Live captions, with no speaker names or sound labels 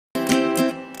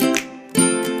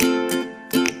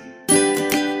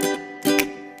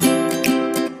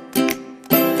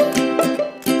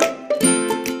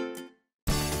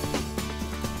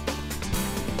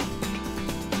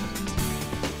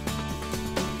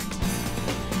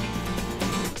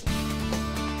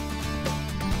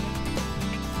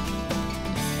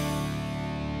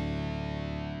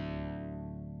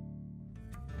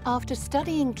After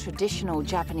studying traditional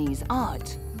Japanese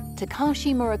art,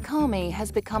 Takashi Murakami has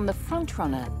become the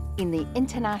frontrunner in the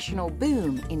international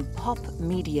boom in pop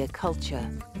media culture.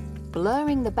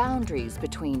 Blurring the boundaries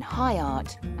between high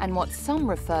art and what some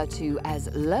refer to as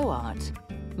low art,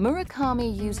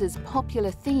 Murakami uses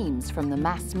popular themes from the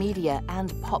mass media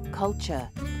and pop culture,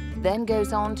 then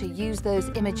goes on to use those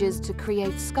images to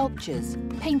create sculptures,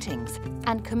 paintings,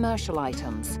 and commercial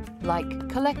items like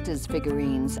collector's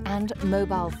figurines and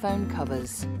mobile phone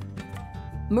covers.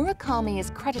 Murakami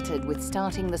is credited with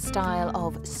starting the style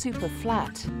of super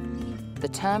flat. The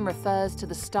term refers to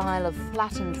the style of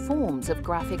flattened forms of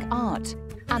graphic art,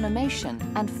 animation,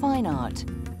 and fine art,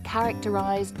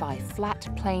 characterized by flat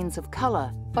planes of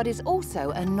color, but is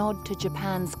also a nod to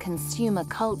Japan's consumer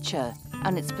culture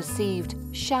and its perceived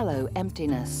shallow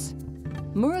emptiness.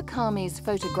 Murakami's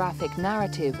photographic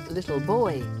narrative, Little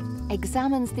Boy,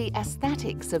 examines the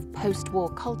aesthetics of post-war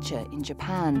culture in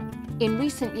Japan. In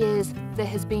recent years, there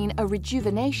has been a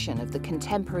rejuvenation of the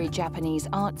contemporary Japanese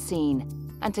art scene,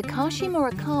 and Takashi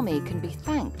Murakami can be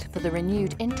thanked for the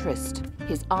renewed interest.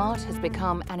 His art has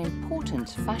become an important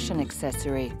fashion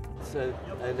accessory. It's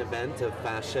an event of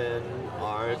fashion,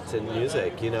 art, and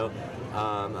music.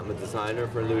 I'm a designer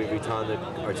for Louis Vuitton, the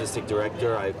artistic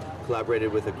director. I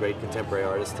collaborated with a great contemporary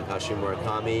artist, Takashi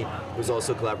Murakami, who's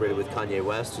also collaborated with Kanye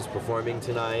West, who's performing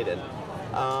tonight. And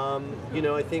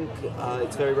I think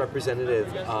it's very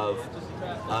representative of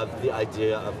the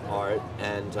idea of art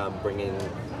and bringing,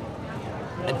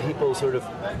 and people sort of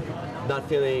not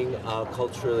feeling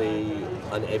culturally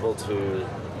unable to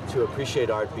appreciate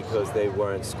art because they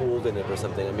weren't schooled in it or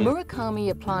something. Murakami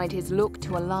applied his look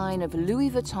to a line of Louis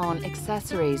Vuitton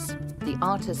accessories. The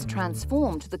artist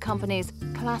transformed the company's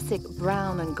classic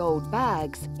brown and gold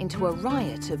bags into a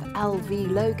riot of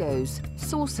LV logos,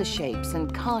 saucer shapes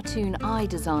and cartoon eye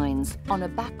designs on a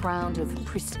background of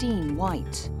pristine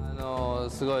white.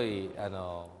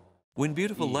 When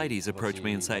beautiful ladies approach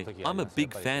me and say, "I'm a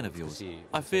big fan of yours,"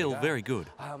 I feel very good,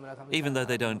 even though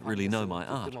they don't really know my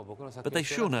art, but they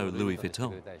sure know Louis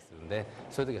Vuitton.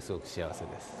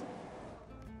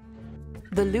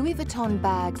 The Louis Vuitton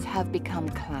bags have become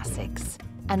classics,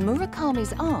 and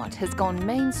Murakami's art has gone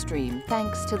mainstream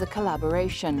thanks to the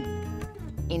collaboration.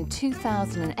 In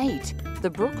 2008, the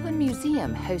Brooklyn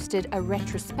Museum hosted a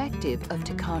retrospective of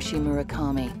Takashi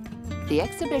Murakami. The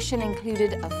exhibition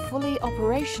included a fully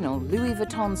operational Louis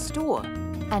Vuitton store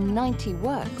and 90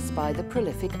 works by the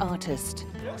prolific artist.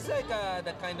 Looks like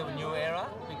the kind of new era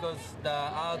because the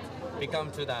art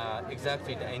become to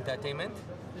exactly the entertainment.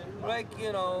 Like,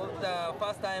 the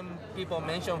first time people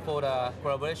mention for the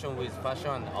collaboration with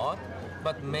fashion and art,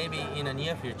 but maybe in the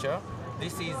near future,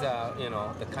 this is,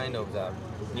 the kind of the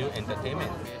new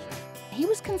entertainment. He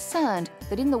was concerned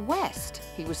that in the West,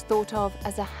 he was thought of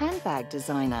as a handbag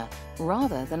designer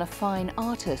rather than a fine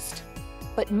artist.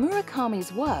 But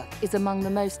Murakami's work is among the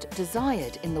most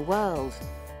desired in the world.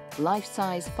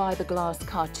 Life-size fiberglass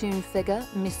cartoon figure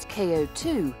Miss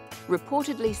KO2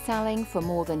 reportedly selling for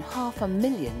more than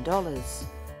 $500,000.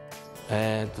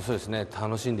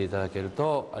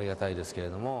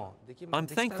 I'm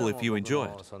thankful if you enjoy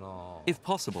it. If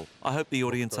possible, I hope the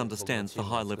audience understands the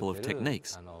high level of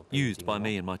techniques used by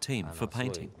me and my team for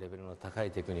painting.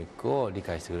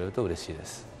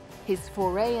 His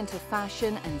foray into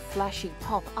fashion and flashy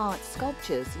pop art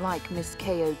sculptures like Miss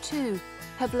KO2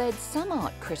 have led some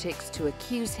art critics to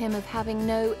accuse him of having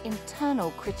no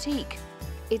internal critique.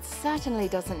 It certainly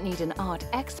doesn't need an art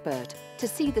expert to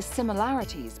see the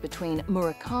similarities between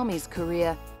Murakami's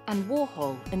career and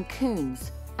Warhol and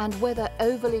Koons. And whether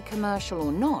overly commercial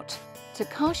or not,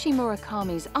 Takashi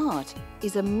Murakami's art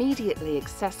is immediately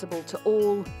accessible to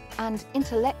all and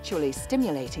intellectually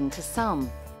stimulating to some.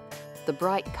 The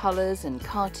bright colors and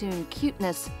cartoon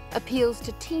cuteness appeals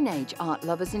to teenage art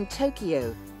lovers in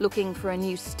Tokyo looking for a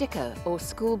new sticker or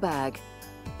school bag.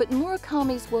 But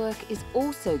Murakami's work is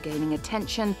also gaining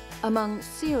attention among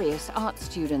serious art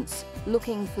students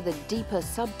looking for the deeper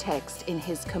subtext in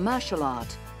his commercial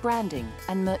art, branding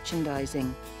and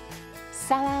merchandising.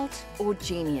 Sellout or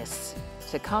genius,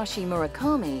 Takashi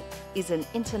Murakami is an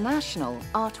international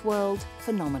art world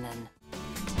phenomenon.